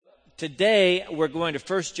Today, we're going to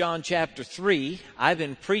 1 John chapter 3. I've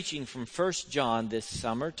been preaching from 1 John this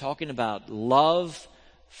summer, talking about love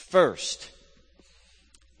first.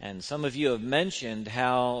 And some of you have mentioned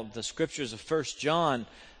how the scriptures of 1 John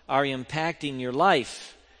are impacting your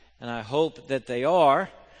life. And I hope that they are,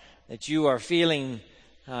 that you are feeling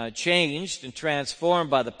changed and transformed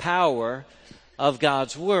by the power of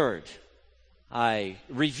God's Word. I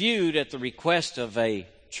reviewed at the request of a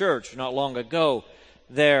church not long ago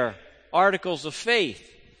their articles of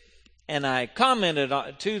faith, and I commented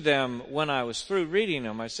to them when I was through reading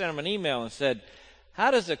them. I sent them an email and said,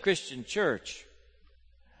 how does a Christian church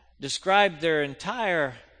describe their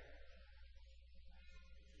entire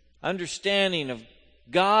understanding of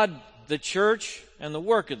God, the church, and the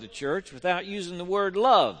work of the church without using the word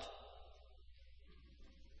love?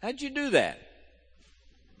 How'd you do that?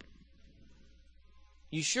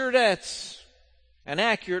 You sure that's an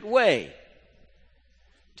accurate way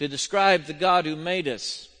to describe the God who made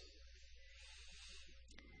us,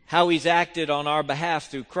 how He's acted on our behalf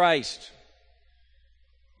through Christ,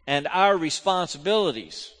 and our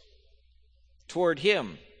responsibilities toward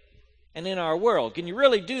Him and in our world? Can you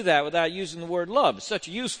really do that without using the word love? It's such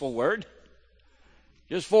a useful word.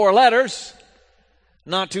 Just 4 letters,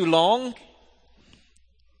 not too long.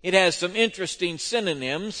 It has some interesting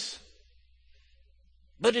synonyms,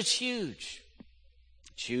 but it's huge.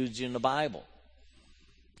 It's huge in the Bible.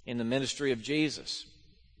 In the ministry of Jesus,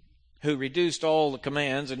 who reduced all the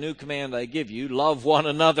commands, a new command I give you, love one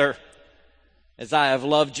another as I have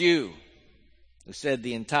loved you. Who said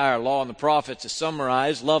the entire law and the prophets is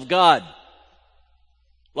summarized, love God,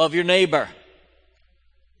 love your neighbor.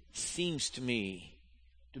 Seems to me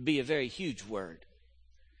to be a very huge word.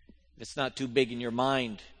 It's not too big in your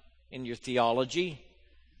mind, in your theology,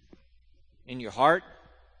 in your heart,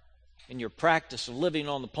 in your practice of living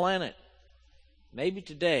on the planet. Maybe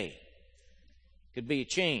today could be a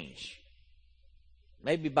change.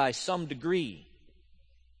 Maybe by some degree,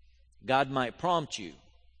 God might prompt you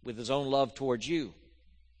with His own love towards you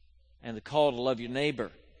and the call to love your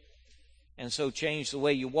neighbor, and so change the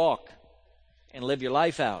way you walk and live your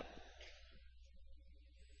life out.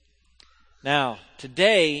 Now,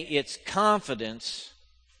 today it's confidence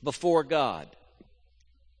before God.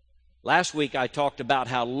 Last week I talked about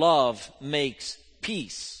how love makes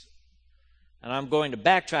peace. And I'm going to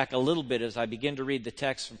backtrack a little bit as I begin to read the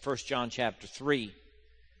text from 1 John chapter 3.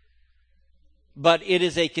 But it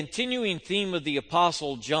is a continuing theme of the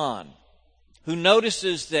Apostle John, who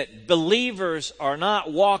notices that believers are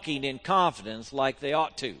not walking in confidence like they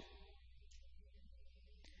ought to.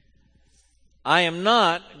 I am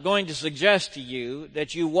not going to suggest to you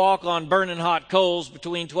that you walk on burning hot coals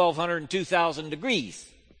between 1,200 and 2,000 degrees,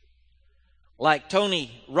 like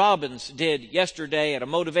Tony Robbins did yesterday at a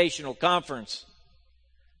motivational conference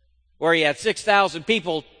where he had 6,000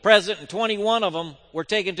 people present and 21 of them were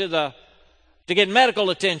taken to get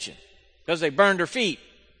medical attention because they burned their feet.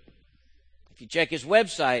 If you check his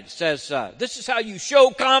website, it says, this is how you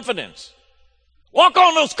show confidence. Walk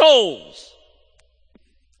on those coals.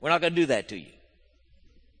 We're not going to do that to you.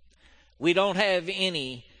 We don't have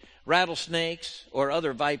any rattlesnakes or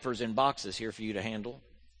other vipers in boxes here for you to handle.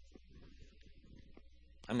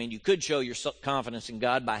 I mean, you could show your confidence in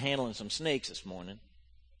God by handling some snakes this morning.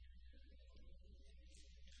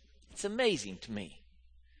 It's amazing to me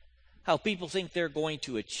how people think they're going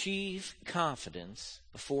to achieve confidence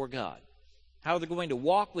before God, how they're going to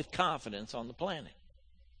walk with confidence on the planet.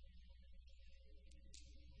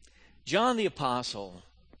 John the Apostle,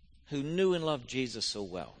 who knew and loved Jesus so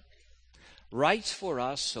well, writes for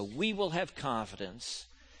us so we will have confidence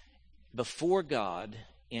before God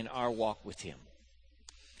in our walk with Him.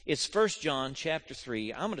 It's 1 John chapter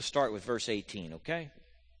 3. I'm going to start with verse 18, okay?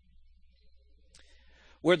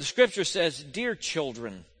 Where the scripture says, "Dear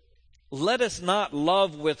children, let us not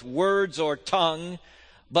love with words or tongue,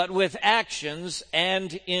 but with actions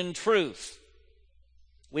and in truth."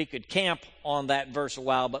 We could camp on that verse a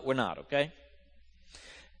while, but we're not, okay?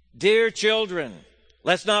 Dear children,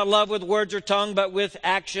 let's not love with words or tongue, but with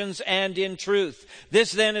actions and in truth.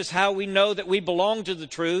 This then is how we know that we belong to the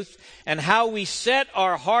truth, and how we set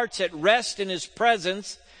our hearts at rest in His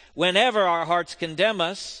presence whenever our hearts condemn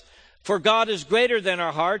us. For God is greater than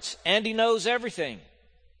our hearts, and He knows everything.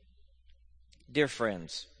 Dear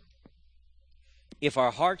friends, if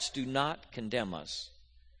our hearts do not condemn us,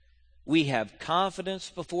 we have confidence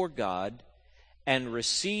before God and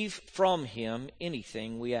receive from Him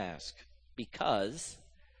anything we ask, because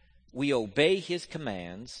we obey His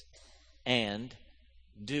commands and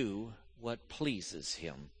do what pleases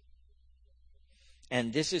Him.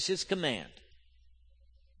 And this is His command,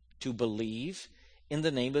 to believe in the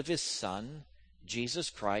name of his Son, Jesus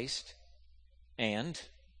Christ, and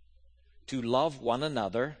to love one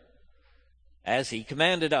another as he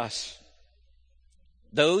commanded us.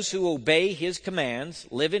 Those who obey his commands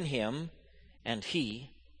live in him, and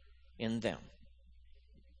he in them.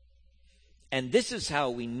 And this is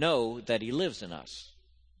how we know that he lives in us.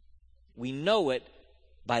 We know it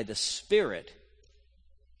by the Spirit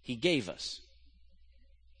he gave us.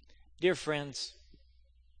 Dear friends,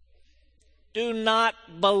 do not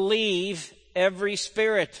believe every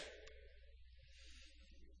spirit,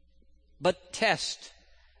 but test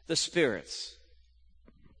the spirits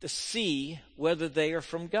to see whether they are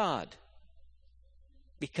from God.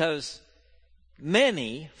 Because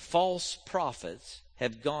many false prophets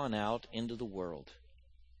have gone out into the world.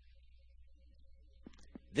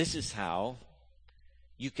 This is how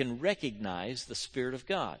you can recognize the Spirit of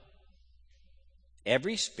God.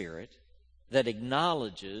 Every spirit that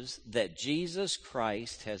acknowledges that Jesus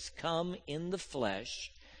Christ has come in the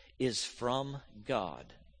flesh is from God.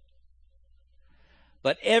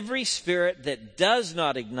 But every spirit that does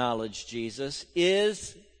not acknowledge Jesus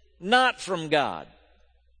is not from God.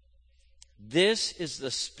 This is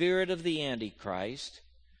the spirit of the Antichrist,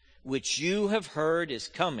 which you have heard is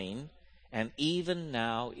coming, and even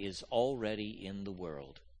now is already in the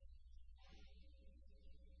world.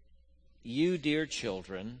 You, dear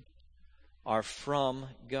children, are from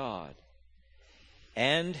God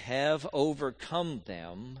and have overcome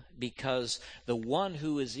them, because the one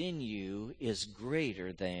who is in you is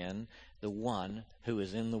greater than the one who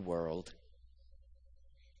is in the world.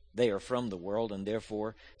 They are from the world and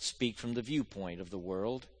therefore speak from the viewpoint of the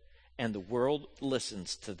world, and the world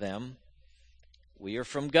listens to them. We are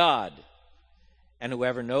from God, and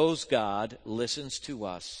whoever knows God listens to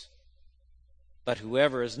us. But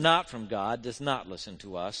whoever is not from God does not listen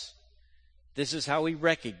to us. This is how we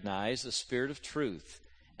recognize the spirit of truth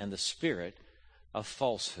and the spirit of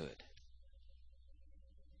falsehood.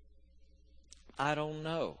 I don't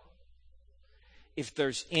know if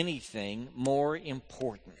there's anything more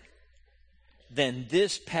important than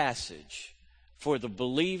this passage for the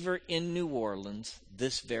believer in New Orleans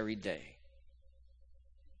this very day.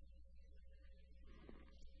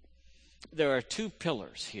 There are two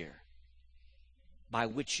pillars here by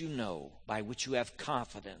which you know, by which you have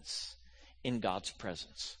confidence in God's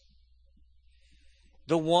presence.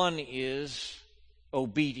 The one is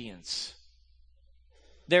obedience.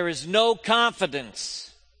 There is no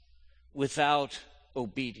confidence without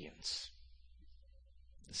obedience.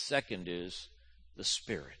 The second is the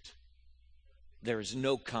Spirit. There is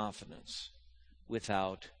no confidence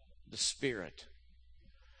without the Spirit.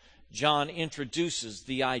 John introduces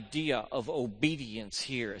the idea of obedience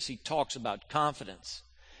here as he talks about confidence,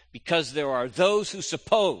 because there are those who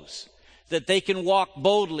suppose that they can walk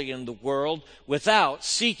boldly in the world without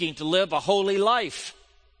seeking to live a holy life.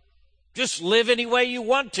 Just live any way you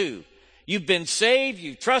want to. You've been saved,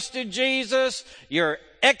 you've trusted Jesus, your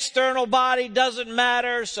external body doesn't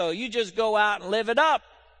matter, so you just go out and live it up.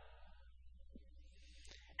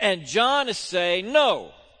 And John is saying,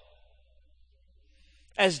 no.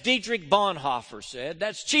 As Dietrich Bonhoeffer said,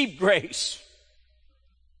 that's cheap grace.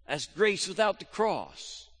 That's grace without the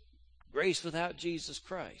cross. Grace without Jesus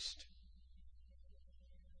Christ.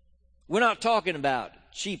 We're not talking about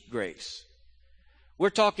cheap grace. We're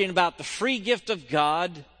talking about the free gift of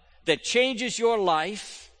God that changes your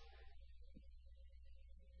life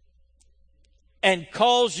and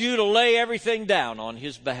calls you to lay everything down on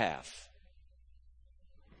His behalf.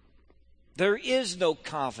 There is no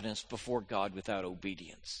confidence before God without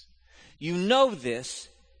obedience. You know this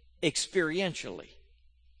experientially.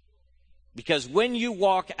 Because when you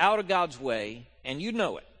walk out of God's way, and you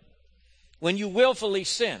know it, when you willfully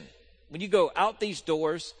sin, when you go out these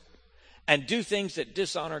doors and do things that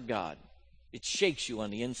dishonor God, it shakes you on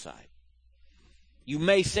the inside. You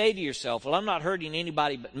may say to yourself, well, I'm not hurting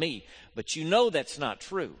anybody but me. But you know that's not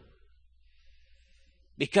true.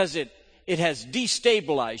 Because it has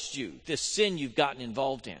destabilized you, this sin you've gotten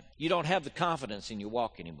involved in. You don't have the confidence in your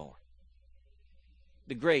walk anymore.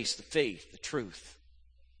 The grace, the faith, the truth,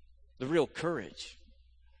 the real courage.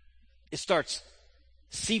 It starts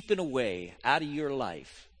seeping away out of your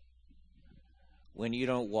life when you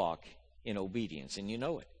don't walk in obedience, and you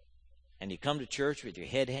know it. And you come to church with your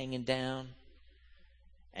head hanging down,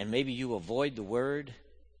 and maybe you avoid the word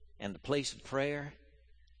and the place of prayer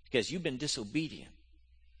because you've been disobedient,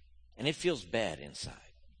 and it feels bad inside.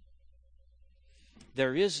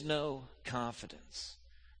 There is no confidence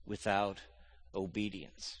without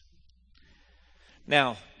obedience.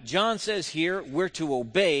 Now, John says here we're to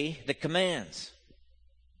obey the commands.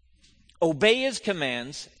 Obey his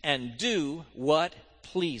commands and do what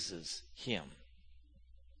pleases him.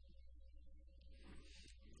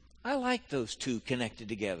 I like those two connected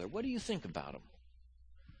together. What do you think about them?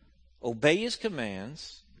 Obey his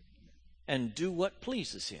commands and do what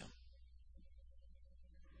pleases him.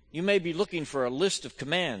 You may be looking for a list of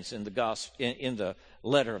commands in the gospel, in the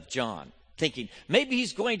letter of John, thinking maybe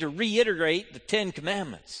he's going to reiterate the 10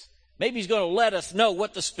 commandments. Maybe he's going to let us know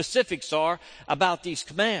what the specifics are about these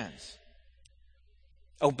commands.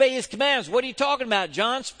 Obey his commands. What are you talking about,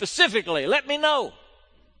 John? Specifically, let me know.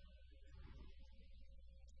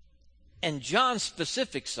 And John's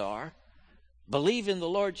specifics are believe in the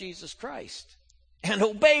Lord Jesus Christ and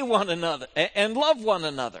obey one another and love one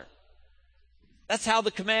another. That's how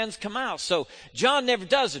the commands come out. So John never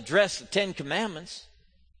does address the 10 commandments.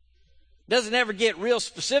 Doesn't ever get real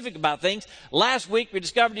specific about things. Last week we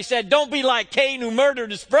discovered he said, don't be like Cain who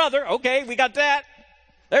murdered his brother. Okay, we got that.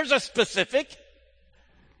 There's a specific.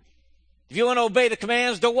 If you want to obey the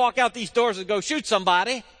commands, don't walk out these doors and go shoot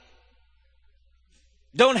somebody.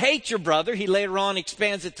 Don't hate your brother. He later on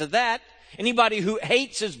expands it to that. Anybody who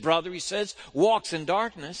hates his brother, he says, walks in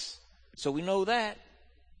darkness. So we know that.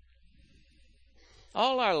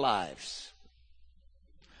 All our lives,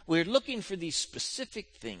 we're looking for these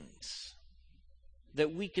specific things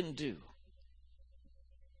that we can do.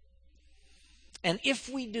 And if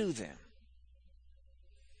we do them,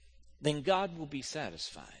 then God will be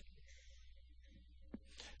satisfied.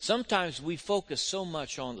 Sometimes we focus so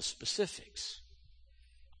much on the specifics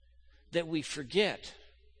that we forget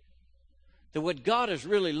that what God is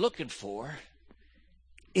really looking for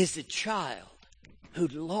is a child who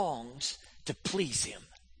longs to please him.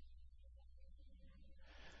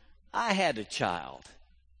 I had a child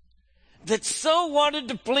that so wanted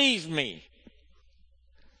to please me.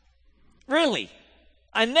 Really,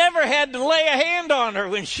 I never had to lay a hand on her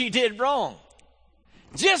when she did wrong.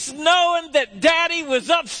 Just knowing that Daddy was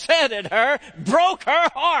upset at her broke her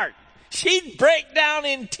heart. She'd break down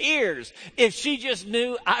in tears if she just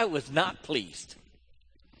knew I was not pleased.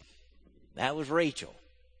 That was Rachel,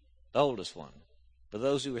 the oldest one. For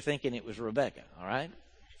those who were thinking it was Rebecca, all right?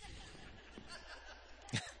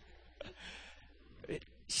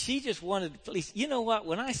 She just wanted to please. You know what?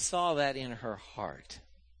 When I saw that in her heart,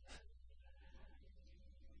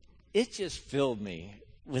 it just filled me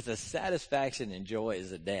with a satisfaction and joy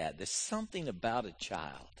as a dad. There's something about a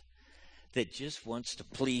child that just wants to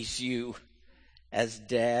please you as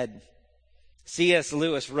dad. C.S.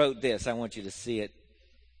 Lewis wrote this. I want you to see it.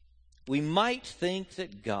 We might think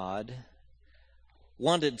that God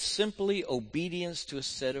wanted simply obedience to a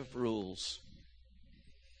set of rules,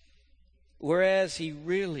 whereas he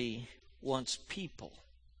really wants people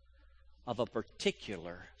of a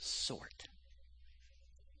particular sort.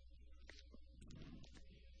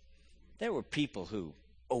 There were people who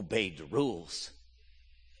obeyed the rules.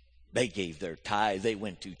 They gave their tithe. They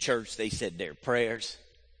went to church. They said their prayers.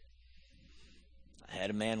 I had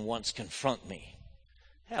a man once confront me.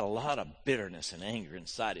 Had a lot of bitterness and anger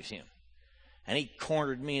inside of him. And he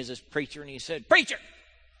cornered me as his preacher, and he said, "Preacher,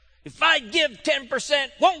 if I give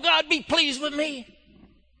 10%, won't God be pleased with me?"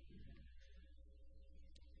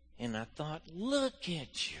 And I thought, look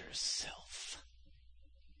at yourself.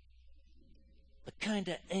 The kind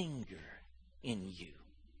of anger in you.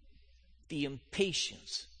 The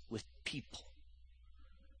impatience with people.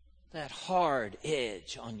 That hard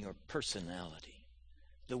edge on your personality.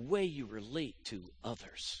 The way you relate to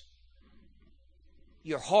others.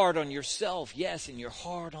 You're hard on yourself, yes, and you're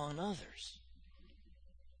hard on others.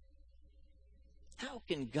 How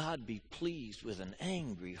can God be pleased with an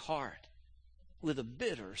angry heart, with a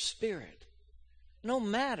bitter spirit? No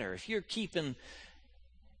matter if you're keeping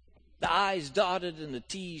the I's dotted and the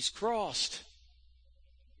T's crossed,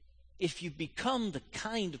 if you become the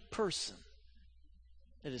kind of person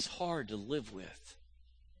that is hard to live with,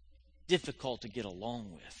 difficult to get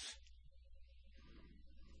along with,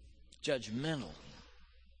 judgmental,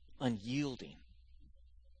 unyielding,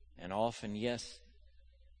 and often, yes,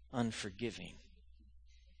 unforgiving.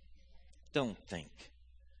 Don't think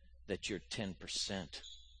that your 10%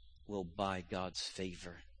 will buy God's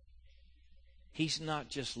favor. He's not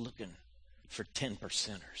just looking for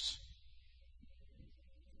 10%ers.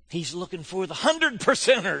 He's looking for the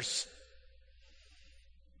 100%ers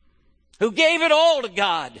who gave it all to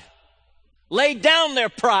God, laid down their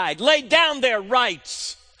pride, laid down their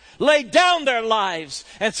rights, laid down their lives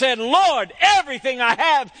and said, "Lord, everything I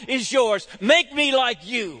have is yours. Make me like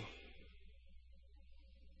you."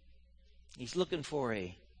 He's looking for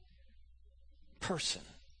a person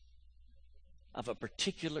of a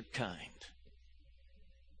particular kind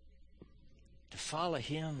to follow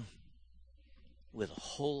him with a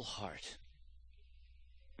whole heart,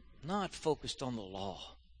 not focused on the law,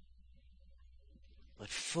 but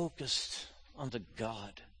focused on the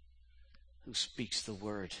God who speaks the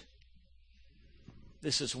word.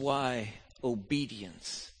 This is why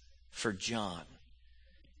obedience for John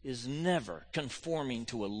is never conforming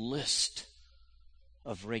to a list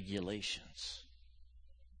of regulations,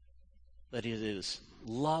 but it is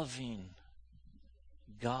loving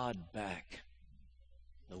God back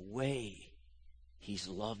the way He's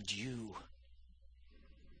loved you.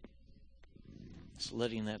 It's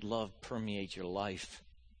letting that love permeate your life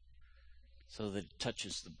so that it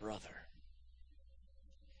touches the brother,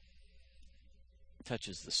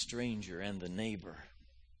 touches the stranger and the neighbor,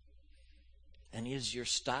 and is your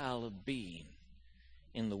style of being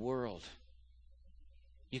in the world.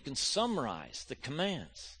 You can summarize the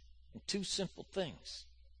commands in two simple things.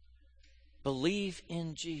 Believe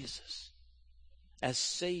in Jesus as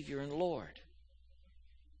Savior and Lord,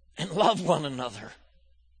 and love one another.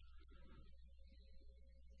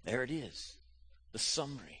 There it is, the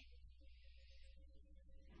summary.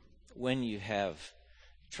 When you have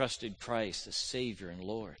trusted Christ as Savior and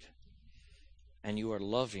Lord, and you are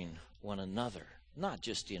loving one another, not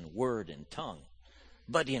just in word and tongue,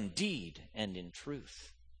 but in deed and in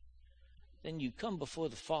truth, then you come before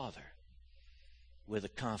the Father with a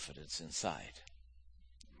confidence inside.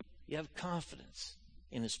 You have confidence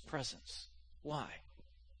in His presence. Why?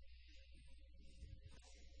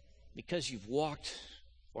 Because you've walked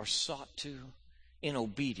or sought to in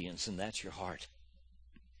obedience, and that's your heart.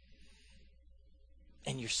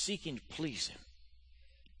 And you're seeking to please Him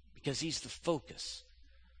because He's the focus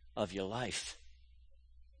of your life.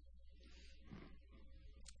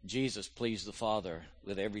 Jesus pleased the Father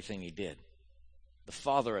with everything He did. The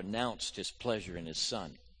Father announced His pleasure in His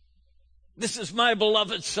Son. This is my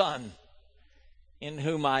beloved Son, in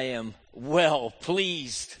whom I am well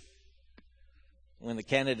pleased. When the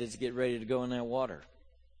candidates get ready to go in that water,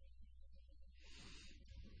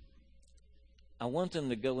 I want them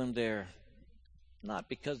to go in there not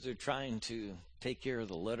because they're trying to take care of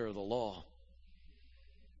the letter of the law,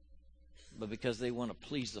 but because they want to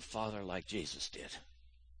please the Father like Jesus did.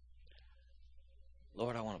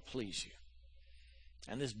 Lord, I want to please you.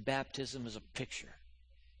 And this baptism is a picture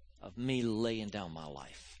of me laying down my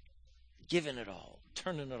life, giving it all,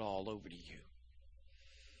 turning it all over to you.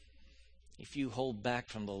 If you hold back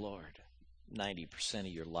from the Lord 90% of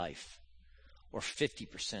your life, or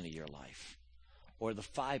 50% of your life, or the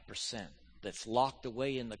 5% that's locked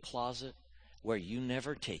away in the closet where you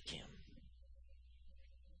never take Him,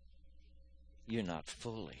 you're not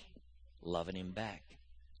fully loving Him back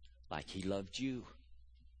like He loved you.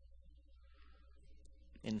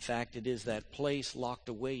 In fact, it is that place locked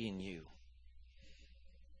away in you,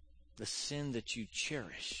 the sin that you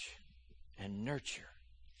cherish and nurture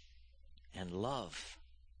and love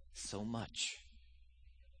so much.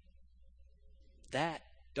 That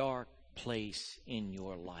dark place in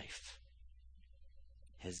your life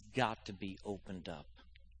has got to be opened up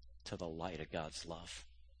to the light of God's love.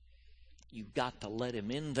 You've got to let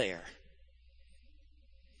Him in there,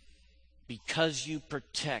 because you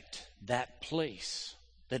protect that place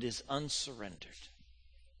that is unsurrendered,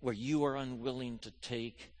 where you are unwilling to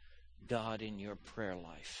take God in your prayer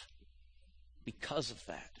life. Because of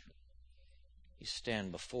that, you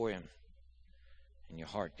stand before Him and your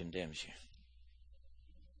heart condemns you.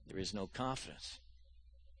 There is no confidence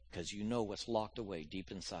because you know what's locked away deep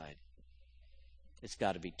inside. It's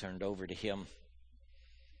got to be turned over to Him.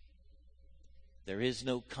 There is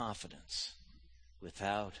no confidence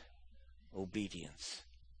without obedience.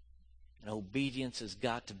 And obedience has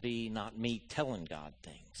got to be not me telling God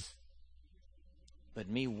things, but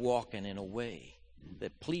me walking in a way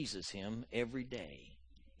that pleases Him every day.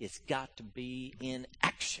 It's got to be in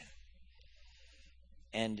action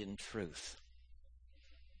and in truth.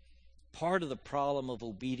 Part of the problem of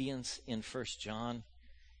obedience in 1 John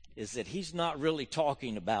is that he's not really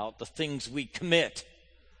talking about the things we commit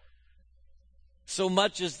so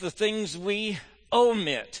much as the things we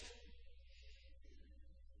omit.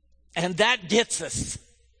 And that gets us,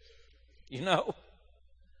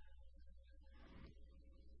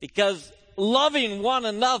 because loving one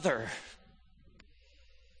another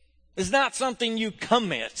is not something you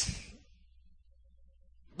commit,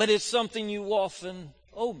 but it's something you often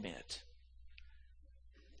omit.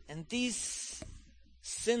 And these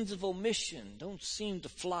sins of omission don't seem to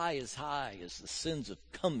fly as high as the sins of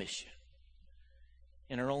commission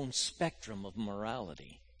in our own spectrum of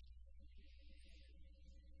morality.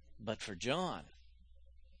 But for John,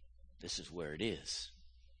 this is where it is.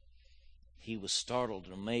 He was startled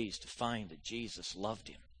and amazed to find that Jesus loved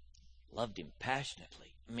him loved him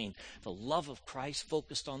passionately. I mean, the love of Christ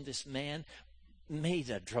focused on this man made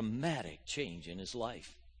a dramatic change in his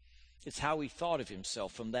life. It's how he thought of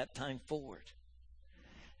himself from that time forward.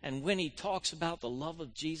 And when he talks about the love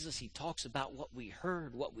of Jesus, he talks about what we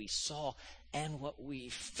heard, what we saw, and what we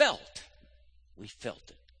felt. We felt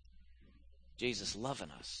it. Jesus loving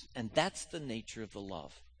us. And that's the nature of the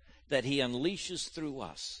love that he unleashes through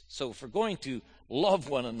us. So if we're going to love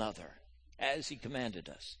one another as he commanded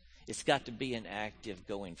us, it's got to be an active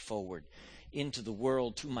going forward into the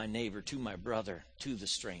world, to my neighbor, to my brother, to the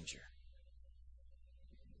stranger.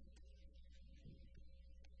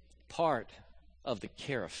 Part of the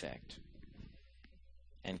care effect,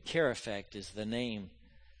 and care effect is the name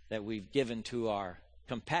that we've given to our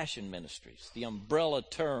compassion ministries, the umbrella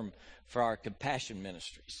term for our compassion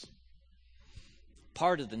ministries.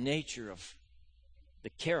 Part of the nature of the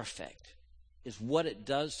care effect is what it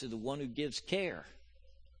does to the one who gives care.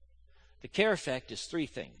 The care effect is three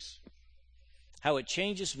things. How it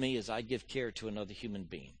changes me as I give care to another human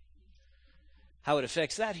being. How it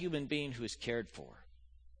affects that human being who is cared for.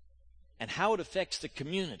 And how it affects the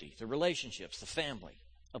community, the relationships, the family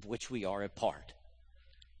of which we are a part.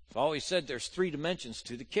 I've always said there's three dimensions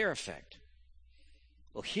to the care effect.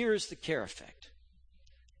 Well, here's the care effect.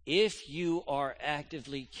 If you are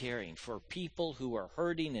actively caring for people who are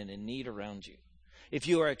hurting and in need around you, if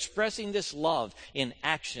you are expressing this love in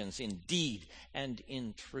actions, in deed, and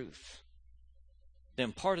in truth,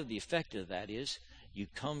 then part of the effect of that is you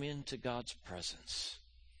come into God's presence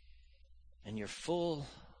and you're full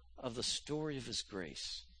of the story of his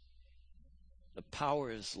grace, the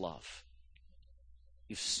power of his love.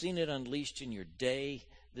 You've seen it unleashed in your day,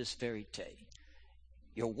 this very day.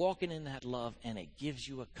 You're walking in that love, and it gives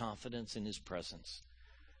you a confidence in his presence.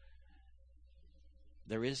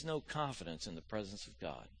 There is no confidence in the presence of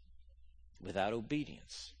God without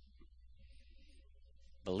obedience,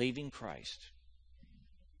 believing Christ,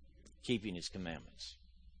 keeping his commandments.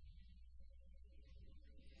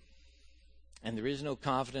 And there is no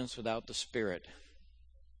confidence without the Spirit.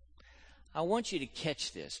 I want you to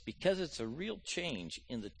catch this because it's a real change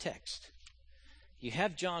in the text. You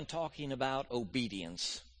have John talking about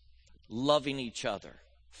obedience, loving each other,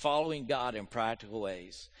 following God in practical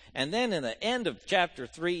ways. And then in the end of chapter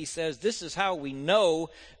 3, he says, this is how we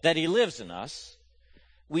know that he lives in us.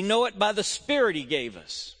 We know it by the Spirit he gave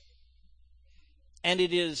us. And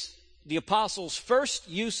it is the apostle's first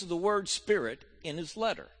use of the word Spirit in his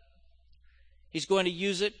letter. He's going to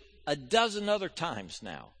use it a dozen other times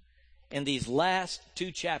now in these last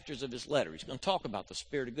 2 chapters of his letter. He's going to talk about the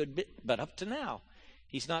Spirit a good bit, but up to now,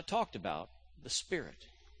 he's not talked about the Spirit.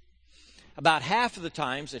 About half of the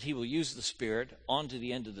times that he will use the Spirit on to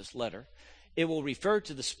the end of this letter, it will refer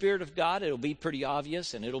to the Spirit of God. It'll be pretty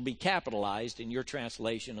obvious, and it'll be capitalized in your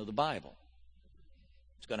translation of the Bible.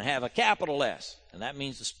 It's going to have a capital S, and that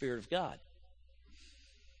means the Spirit of God.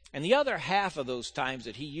 And the other half of those times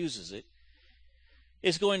that he uses it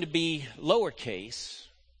is going to be lowercase,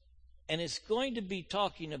 and it's going to be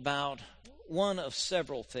talking about one of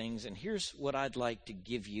several things. And here's what I'd like to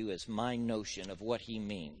give you as my notion of what he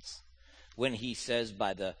means when he says,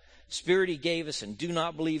 by the Spirit he gave us, and do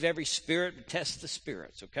not believe every spirit, but test the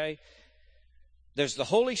spirits, okay? There's the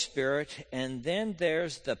Holy Spirit, and then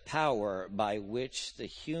there's the power by which the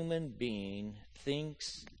human being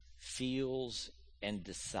thinks, feels, and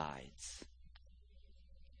decides.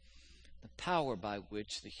 The power by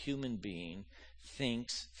which the human being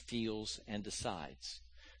thinks, feels, and decides.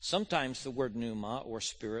 Sometimes the word pneuma, or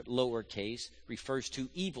spirit, lowercase, refers to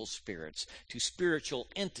evil spirits, to spiritual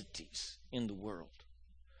entities in the world.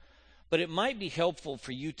 But it might be helpful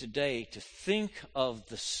for you today to think of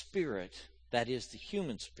the spirit, that is the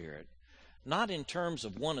human spirit, not in terms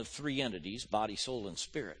of one of 3 entities, body, soul, and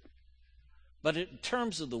spirit, but in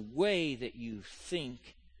terms of the way that you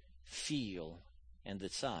think, feel, and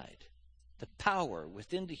decide. The power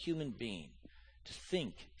within the human being to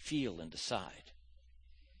think, feel, and decide.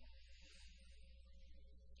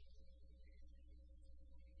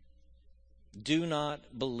 Do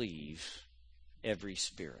not believe every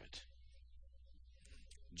spirit.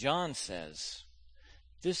 John says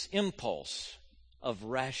this impulse of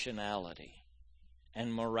rationality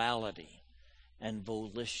and morality and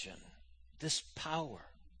volition, this power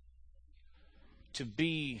to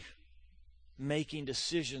be making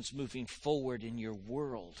decisions moving forward in your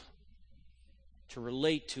world, to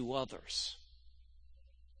relate to others,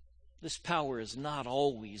 this power is not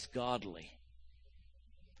always godly.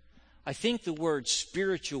 I think the word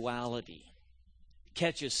spirituality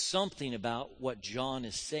catches something about what John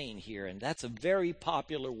is saying here, and that's a very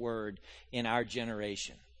popular word in our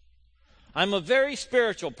generation. I'm a very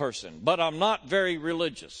spiritual person, but I'm not very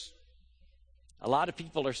religious. A lot of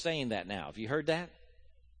people are saying that now. Have you heard that?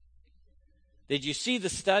 Did you see the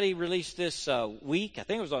study released this week? I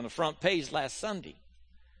think it was on the front page last Sunday,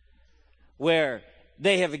 where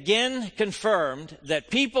they have again confirmed that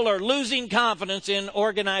people are losing confidence in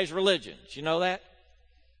organized religion. Did you know that?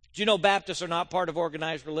 Did you know Baptists are not part of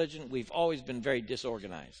organized religion? We've always been very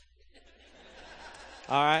disorganized.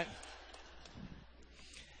 All right?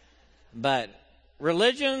 But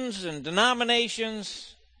religions and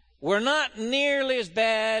denominations, we're not nearly as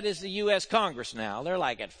bad as the U.S. Congress now. They're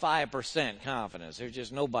like at 5% confidence. There's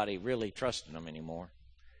just nobody really trusting them anymore.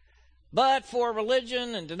 But for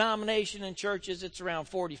religion and denomination and churches, it's around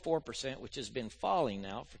 44%, which has been falling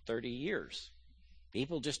now for 30 years.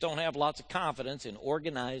 People just don't have lots of confidence in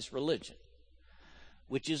organized religion,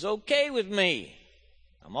 which is okay with me.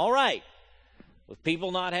 I'm all right with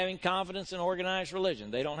people not having confidence in organized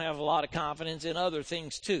religion. They don't have a lot of confidence in other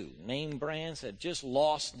things too. Name brands have just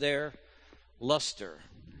lost their luster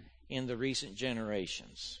in the recent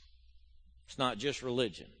generations. It's not just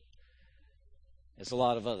religion. It's a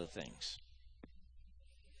lot of other things.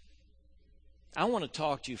 I want to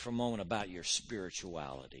talk to you for a moment about your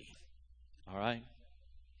spirituality. All right?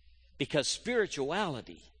 Because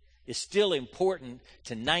spirituality is still important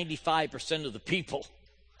to 95% of the people.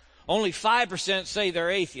 Only 5% say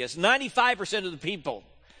they're atheists. 95% of the people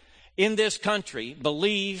in this country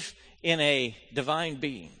believe in a divine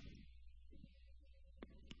being.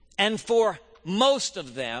 And for most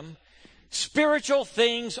of them, spiritual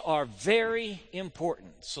things are very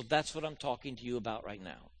important. So that's what I'm talking to you about right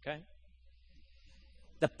now, okay?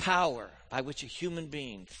 The power by which a human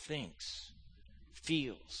being thinks,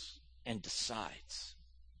 feels, and decides.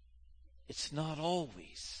 It's not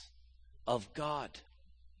always of God.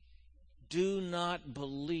 Do not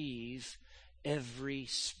believe every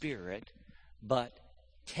spirit, but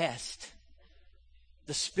test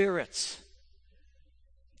the spirits.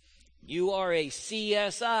 You are a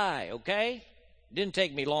CSI, okay? Didn't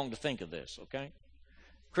take me long to think of this, okay?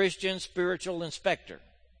 Christian Spiritual Inspector,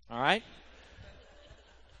 all right?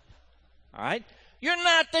 All right? You're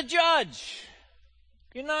not the judge.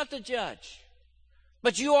 You're not the judge.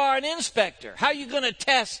 But you are an inspector. How are you going to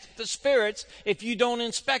test the spirits if you don't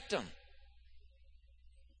inspect them?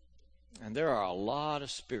 And there are a lot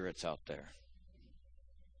of spirits out there.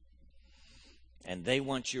 And they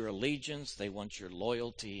want your allegiance, they want your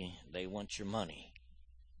loyalty, they want your money.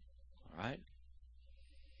 All right?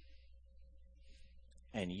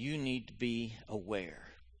 And you need to be aware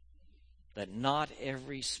that not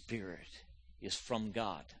every spirit is from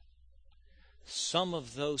God. Some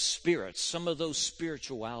of those spirits, some of those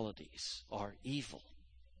spiritualities are evil.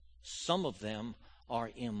 Some of them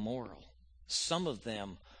are immoral. Some of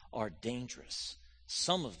them are dangerous.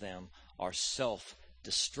 Some of them are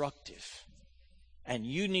self-destructive. And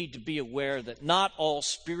you need to be aware that not all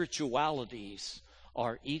spiritualities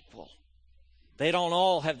are equal. They don't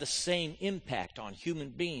all have the same impact on human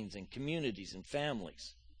beings and communities and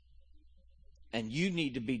families. And you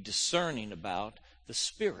need to be discerning about the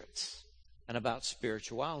spirits and about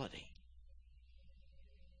spirituality.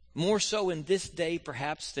 More so in this day,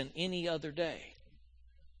 perhaps, than any other day.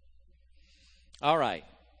 All right.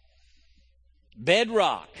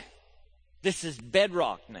 Bedrock. This is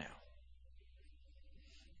bedrock now.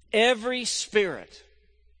 Every spirit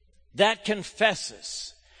that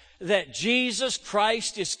confesses that Jesus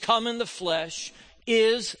Christ is come in the flesh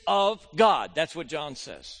is of God. That's what John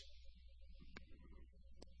says.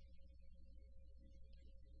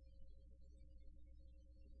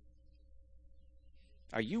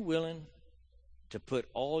 Are you willing to put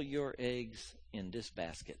all your eggs in this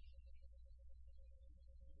basket?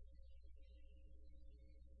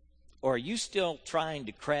 Or are you still trying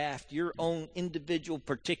to craft your own individual,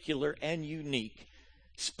 particular, and unique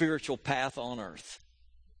spiritual path on earth?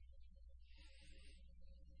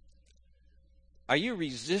 Are you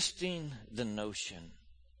resisting the notion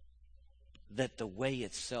that the way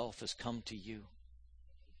itself has come to you?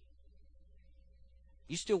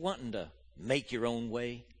 You still wanting to make your own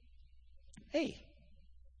way? Hey,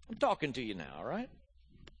 I'm talking to you now, all right?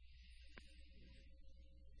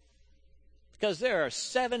 Because there are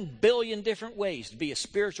 7 billion different ways to be a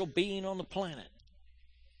spiritual being on the planet.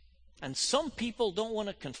 And some people don't want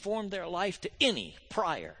to conform their life to any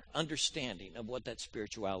prior understanding of what that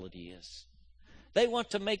spirituality is. They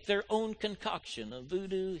want to make their own concoction of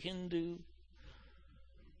voodoo, Hindu,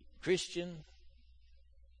 Christian,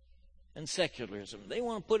 and secularism. They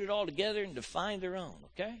want to put it all together and define their own,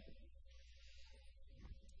 okay?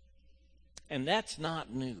 And that's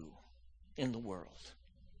not new in the world.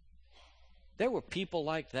 There were people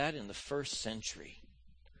like that in the first century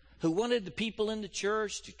who wanted the people in the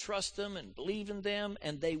church to trust them and believe in them,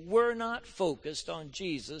 and they were not focused on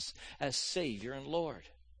Jesus as Savior and Lord.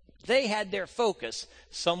 They had their focus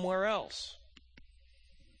somewhere else.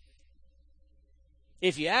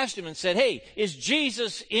 If you asked them and said, hey, is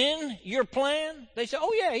Jesus in your plan? They say,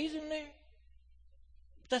 oh yeah, he's in there.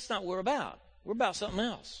 But that's not what we're about. We're about something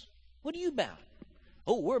else. What are you about?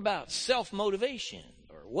 Oh, we're about self-motivation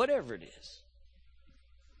or whatever it is.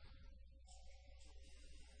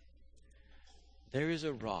 There is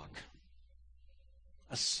a rock,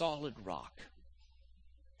 a solid rock,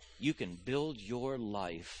 you can build your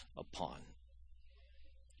life upon.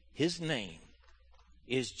 His name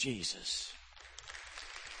is Jesus.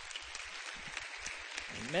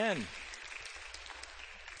 Amen.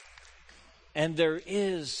 And there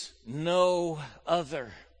is no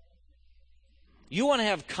other. You want to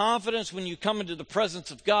have confidence when you come into the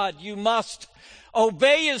presence of God, you must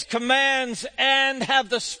obey His commands and have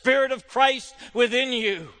the Spirit of Christ within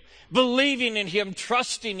you, believing in Him,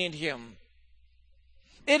 trusting in Him.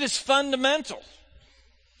 It is fundamental.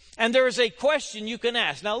 And there is a question you can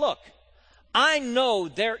ask. Now look, I know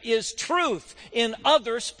there is truth in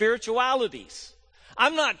other spiritualities.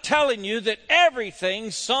 I'm not telling you that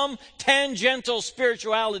everything some tangential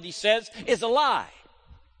spirituality says is a lie.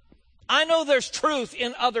 I know there's truth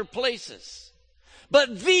in other places.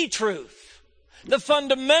 But the truth, the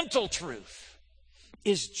fundamental truth,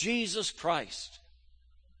 is Jesus Christ.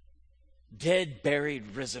 Dead,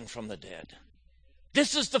 buried, risen from the dead.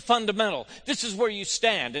 This is the fundamental. This is where you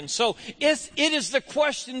stand. And so it is the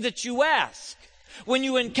question that you ask when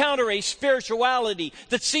you encounter a spirituality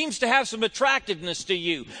that seems to have some attractiveness to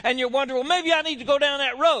you. And you're wondering, well, maybe I need to go down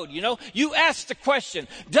that road. You ask the question,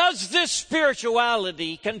 does this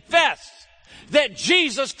spirituality confess that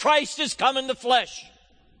Jesus Christ is come in the flesh?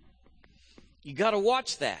 You got to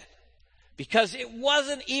watch that. Because it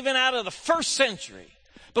wasn't even out of the first century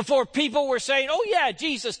before people were saying, oh yeah,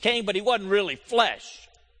 Jesus came, but He wasn't really flesh.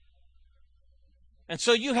 And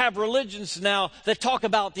so you have religions now that talk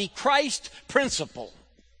about the Christ principle.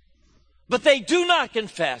 But they do not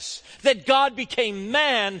confess that God became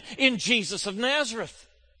man in Jesus of Nazareth.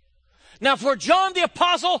 Now for John the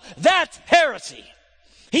Apostle, that's heresy.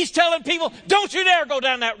 He's telling people, don't you dare go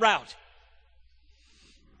down that route.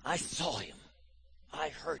 I saw Him. I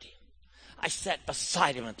heard Him. I sat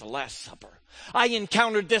beside Him at the Last Supper. I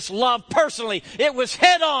encountered this love personally. It was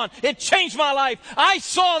head on. It changed my life. I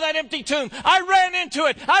saw that empty tomb. I ran into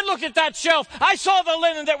it. I looked at that shelf. I saw the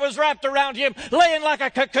linen that was wrapped around Him, laying like a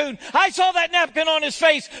cocoon. I saw that napkin on His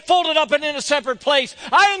face, folded up and in a separate place.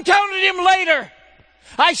 I encountered Him later.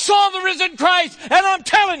 I saw the risen Christ, and I'm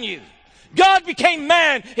telling you, God became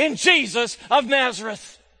man in Jesus of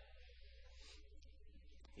Nazareth.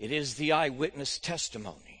 It is the eyewitness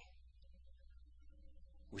testimony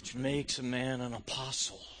which makes a man an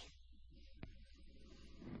apostle.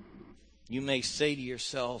 You may say to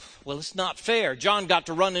yourself, well, it's not fair. John got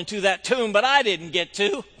to run into that tomb, but I didn't get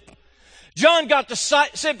to. John got to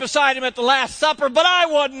sit beside Him at the Last Supper, but I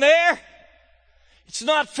wasn't there. It's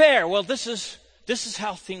not fair. Well, this is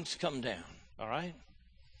how things come down, all right?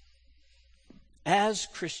 As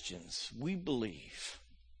Christians, we believe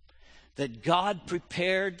that God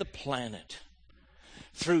prepared the planet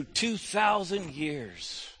through 2,000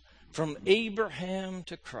 years from Abraham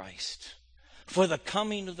to Christ for the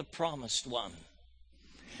coming of the promised one.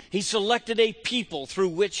 He selected a people through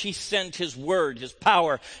which He sent His word, His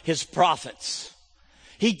power, His prophets.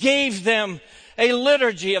 He gave them a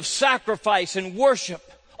liturgy of sacrifice and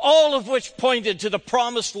worship, all of which pointed to the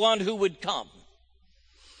promised one who would come.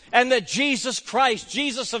 And that Jesus Christ,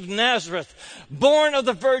 Jesus of Nazareth, born of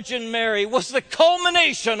the Virgin Mary, was the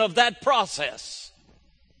culmination of that process.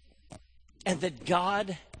 And that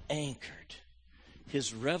God anchored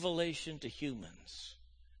His revelation to humans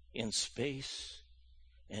in space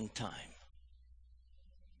and time.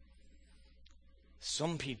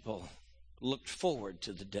 Some people looked forward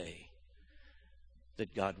to the day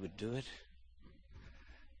that God would do it.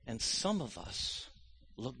 And some of us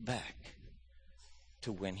look back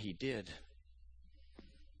to when He did.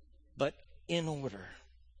 But in order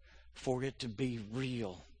for it to be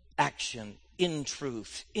real action, in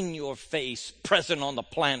truth, in your face, present on the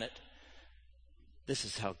planet, this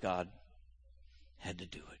is how God had to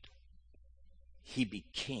do it. He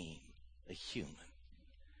became a human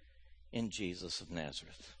in Jesus of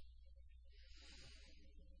Nazareth.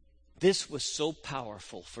 This was so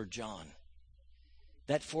powerful for John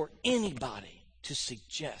that for anybody to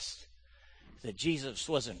suggest that Jesus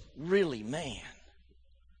wasn't really man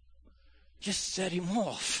just set him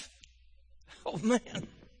off. Oh man.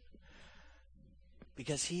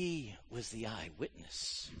 because he was the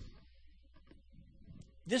eyewitness.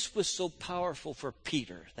 This was so powerful for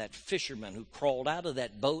Peter, that fisherman who crawled out of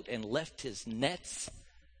that boat and left his nets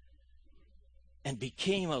and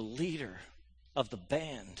became a leader of the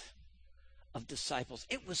band of disciples.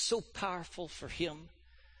 It was so powerful for him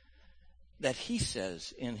that he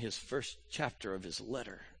says in his first chapter of his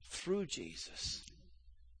letter, through Jesus,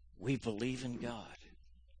 we believe in God,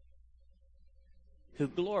 who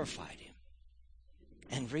glorified him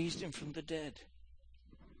and raised him from the dead.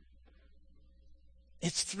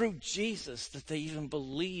 It's through Jesus that they even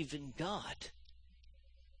believe in God.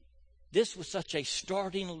 This was such a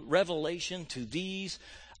starting revelation to these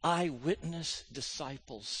eyewitness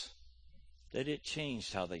disciples that it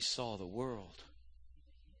changed how they saw the world.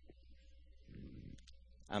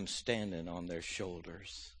 I'm standing on their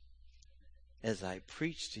shoulders as I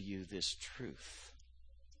preach to you this truth.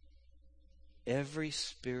 Every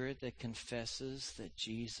spirit that confesses that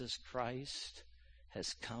Jesus Christ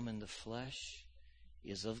has come in the flesh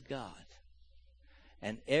is of God.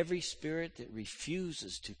 And every spirit that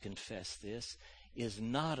refuses to confess this is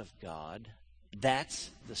not of God.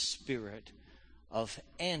 That's the spirit of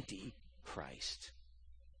Antichrist.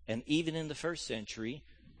 And even in the first century,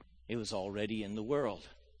 it was already in the world.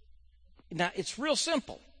 Now, it's real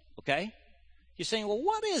simple, okay? You're saying, well,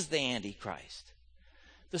 what is the Antichrist?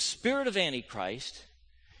 The spirit of Antichrist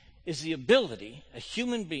is the ability a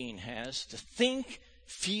human being has to think,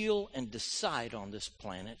 feel, and decide on this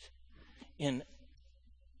planet in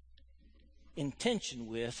intention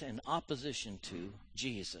with and opposition to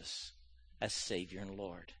Jesus as Savior and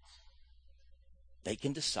Lord. They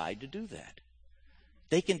can decide to do that.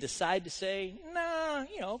 They can decide to say, nah,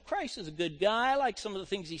 Christ is a good guy. I like some of the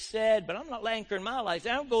things he said, but I'm not anchoring my life.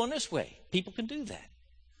 I'm going this way. People can do that.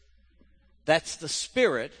 That's the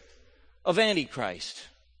spirit of Antichrist.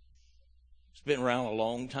 It's been around a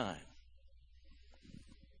long time.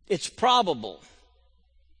 It's probable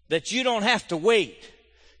that you don't have to wait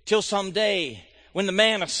till someday when the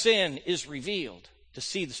man of sin is revealed to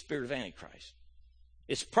see the spirit of Antichrist.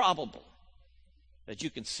 It's probable that you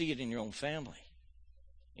can see it in your own family,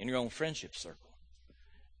 in your own friendship circle,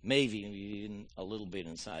 maybe even a little bit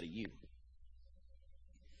inside of you.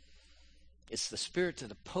 It's the spirit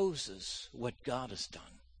that opposes what God has done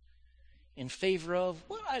in favor of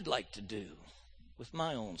what I'd like to do with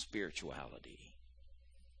my own spirituality.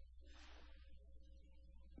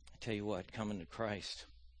 I tell you what, coming to Christ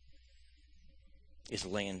is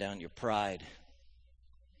laying down your pride.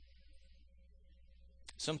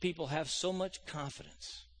 Some people have so much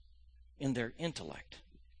confidence in their intellect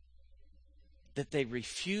that they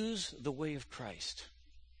refuse the way of Christ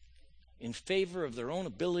in favor of their own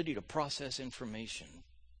ability to process information.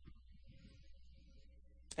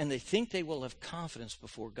 And they think they will have confidence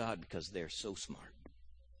before God because they're so smart.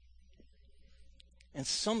 And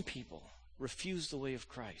some people refuse the way of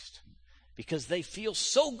Christ because they feel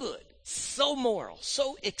so good, so moral,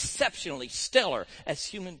 so exceptionally stellar as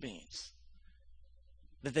human beings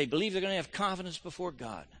that they believe they're going to have confidence before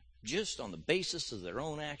God just on the basis of their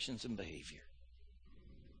own actions and behavior.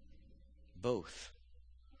 Both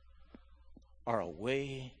are a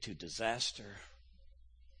way to disaster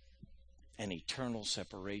and eternal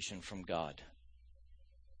separation from God.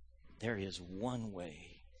 There is one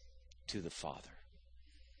way to the Father.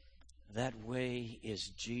 That way is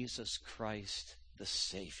Jesus Christ, the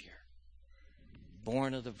Savior,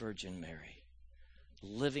 born of the Virgin Mary,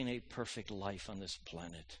 living a perfect life on this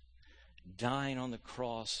planet, dying on the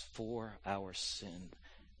cross for our sin,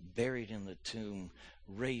 buried in the tomb,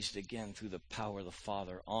 raised again through the power of the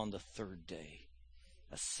Father on the third day,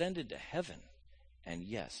 ascended to heaven, and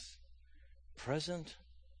yes, present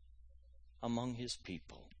among his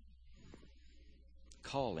people,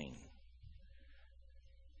 calling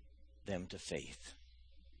them to faith.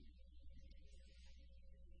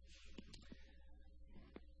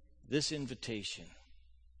 This invitation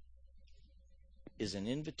is an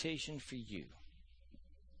invitation for you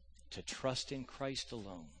to trust in Christ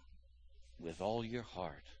alone with all your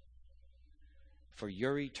heart for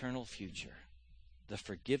your eternal future, the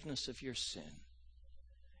forgiveness of your sin,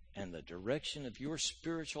 and the direction of your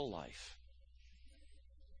spiritual life.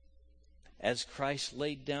 As Christ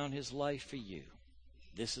laid down his life for you,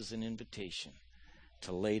 this is an invitation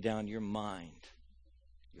to lay down your mind,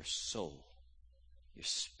 your soul, your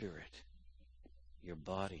spirit, your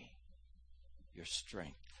body, your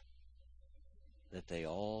strength, that they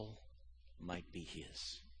all might be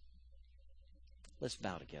his. Let's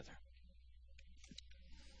bow together.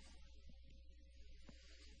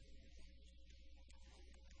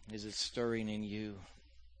 Is it stirring in you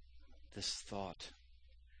this thought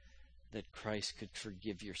that Christ could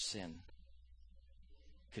forgive your sin,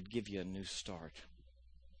 could give you a new start.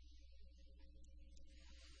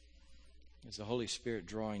 Is the Holy Spirit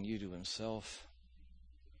drawing you to Himself?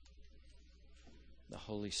 The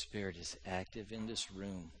Holy Spirit is active in this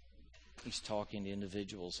room. He's talking to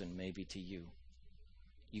individuals and maybe to you.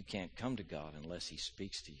 You can't come to God unless He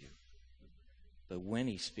speaks to you. But when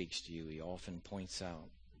He speaks to you, He often points out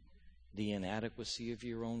the inadequacy of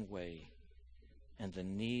your own way and the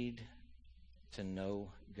need to know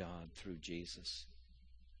God through Jesus.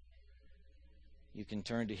 You can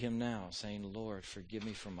turn to Him now, saying, Lord, forgive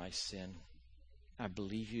me for my sin. I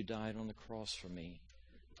believe You died on the cross for me.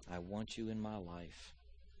 I want You in my life.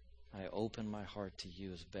 I open my heart to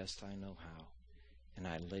You as best I know how, and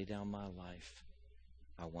I lay down my life.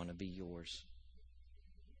 I want to be Yours.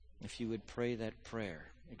 If you would pray that prayer,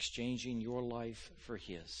 exchanging your life for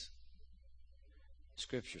His,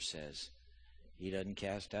 Scripture says He doesn't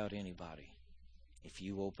cast out anybody. If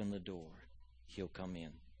you open the door, He'll come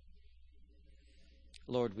in.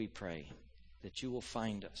 Lord, we pray that You will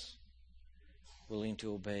find us willing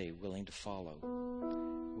to obey, willing to follow,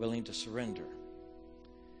 willing to surrender,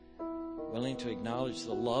 willing to acknowledge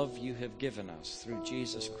the love You have given us through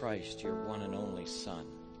Jesus Christ, Your one and only Son.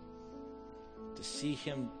 To see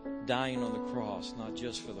Him dying on the cross, not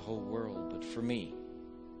just for the whole world, but for me.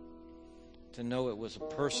 To know it was a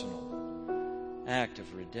personal act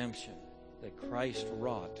of redemption that Christ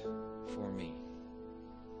wrought for me.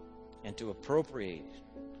 And to appropriate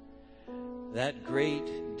that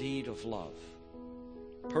great deed of love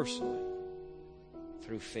personally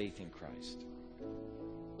through faith in Christ.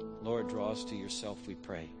 Lord, draw us to Yourself, we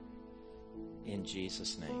pray. In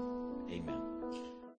Jesus' name, amen.